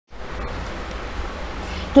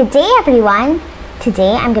Good day everyone!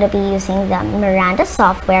 Today I'm going to be using the Miranda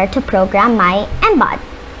software to program my mBot.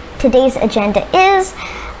 Today's agenda is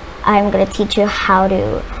I'm going to teach you how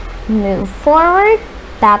to move forward,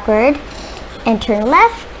 backward, and turn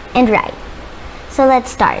left and right. So let's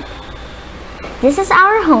start. This is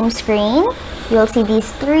our home screen. You'll see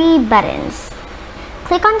these three buttons.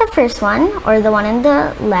 Click on the first one or the one on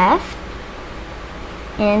the left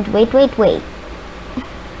and wait.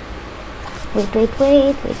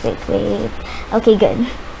 Okay, good.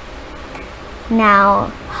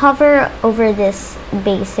 Now hover over this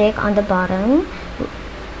basic on the bottom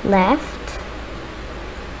left.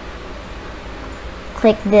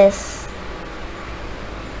 Click this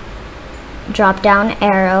drop down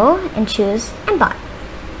arrow and choose mBot.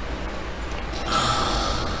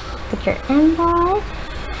 Put your mBot.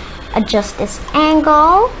 Adjust this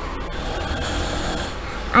angle.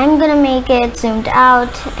 I'm gonna make it zoomed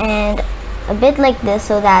out and a bit like this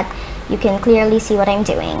so that you can clearly see what I'm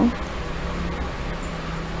doing.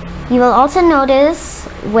 You will also notice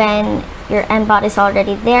when your mBot is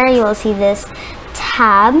already there, you will see this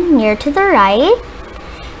tab near to the right,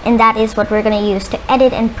 and that is what we're going to use to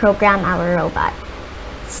edit and program our robot.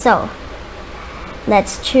 So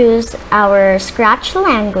let's choose our Scratch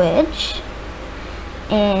language,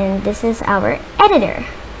 and this is our editor.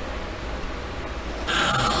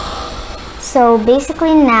 So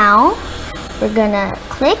basically now we're gonna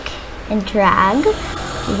click and drag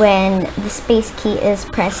when the space key is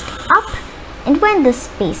pressed up and when the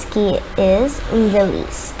space key is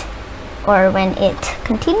released, or when it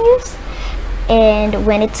continues and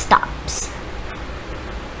when it stops.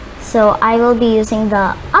 So I will be using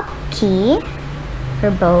the up key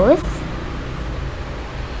for both.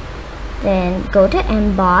 Then go to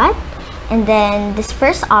mBot, and then this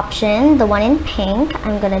first option, the one in pink,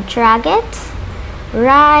 I'm gonna drag it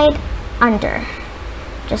right under.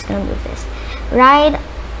 Just gonna move this right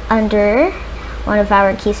under one of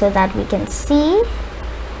our keys so that we can see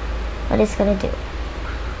what it's gonna do.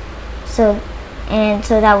 So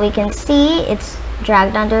that we can see it's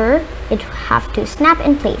dragged under, it have to snap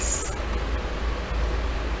in place.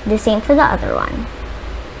 The same for the other one.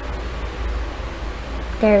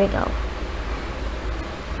 There we go.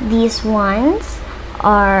 These ones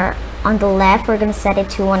are on the left, we're going to set it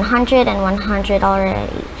to 100 and 100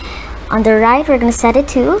 already. On the right, we're going to set it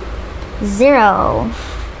to 0.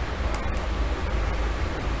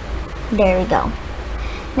 There we go.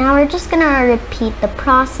 Now we're just going to repeat the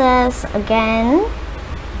process again.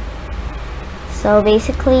 So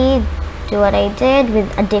basically, do what I did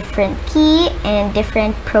with a different key and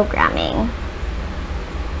different programming.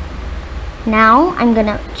 Now I'm going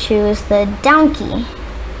to choose the down key.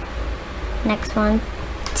 Next one,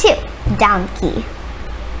 2, down key.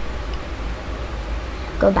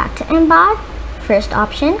 Go back to mBot, first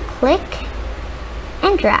option, click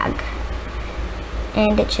and drag,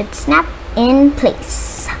 and it should snap in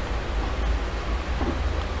place.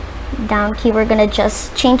 Down key, we're gonna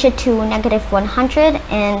just change it to -100,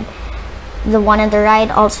 and the one on the right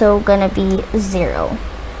also gonna be 0.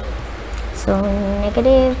 So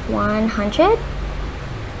 -100.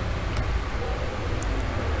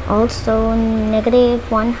 Also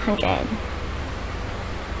 -100.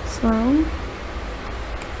 This one,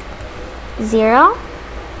 0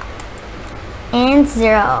 and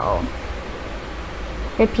 0.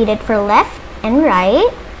 Repeat it for left and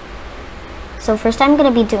right. So first I'm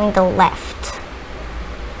gonna be doing the left.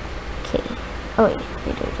 Okay. Oh wait.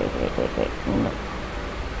 No.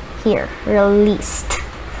 Here, released.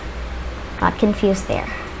 Got confused there.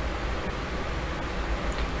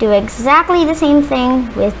 Do exactly the same thing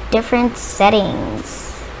with different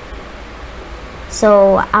settings.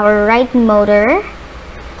 So our right motor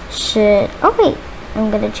should, oh wait, I'm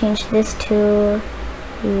gonna change this to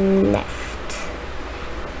left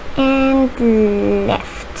and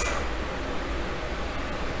left.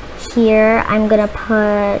 Here I'm gonna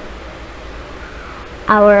put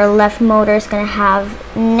our left motor is gonna have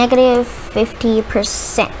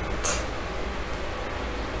 -50%.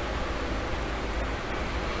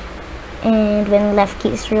 And when left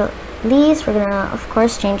key is released, we're gonna of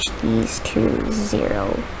course change these to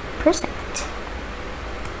 0%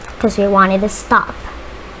 because we want it to stop.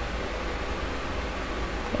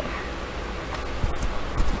 There.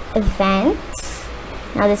 Event.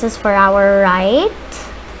 Now this is for our right.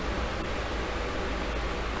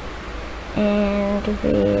 And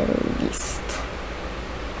released.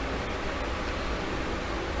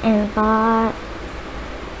 mBot.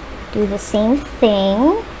 Do the same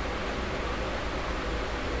thing.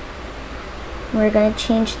 We're gonna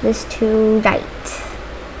change this to right.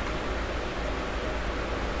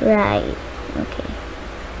 Right. Okay.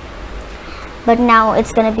 but now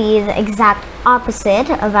it's gonna be the exact opposite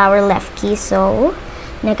of our left key. So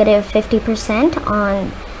negative 50%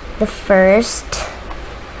 on the first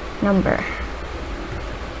number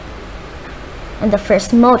and the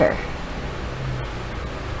first motor.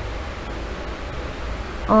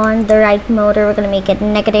 On the right motor, we're gonna make it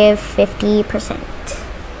negative 50%.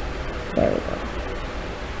 There we go.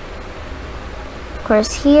 Of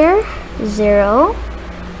course, here 0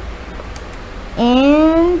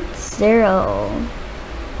 and 0.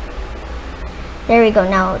 There we go.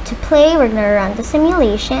 Now to play, we're gonna run the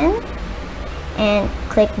simulation and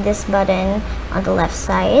click this button on the left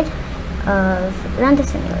side of run the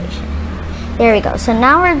simulation. There we go. So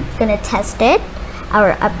now we're gonna test it.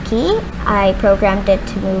 Our up key, I programmed it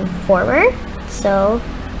to move forward. So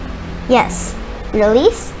yes,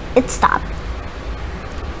 release, it stopped.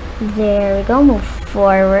 There we go, move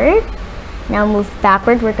forward. Now move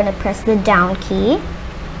backward, we're gonna press the down key.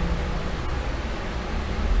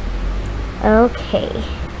 Okay.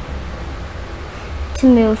 To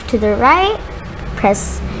move to the right,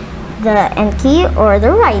 press the end key or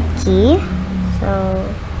the right key.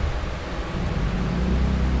 So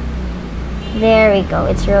there we go,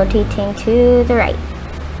 it's rotating to the right.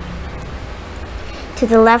 To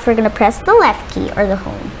the left, we're gonna press the left key or the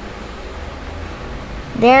home.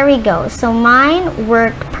 There we go. So mine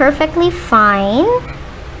worked perfectly fine.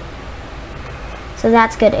 So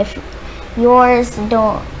that's good. If yours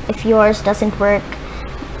doesn't work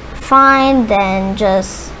fine, then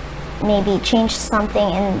just maybe change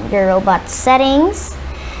something in your robot settings.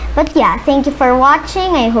 But yeah, thank you for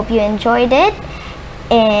watching. I hope you enjoyed it.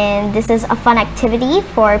 And this is a fun activity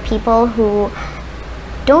for people who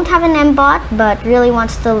don't have an mBot but really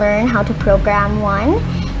wants to learn how to program one,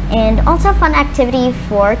 and also a fun activity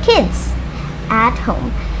for kids at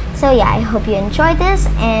home. So yeah, I hope you enjoyed this,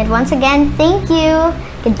 and once again, thank you.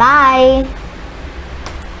 Goodbye.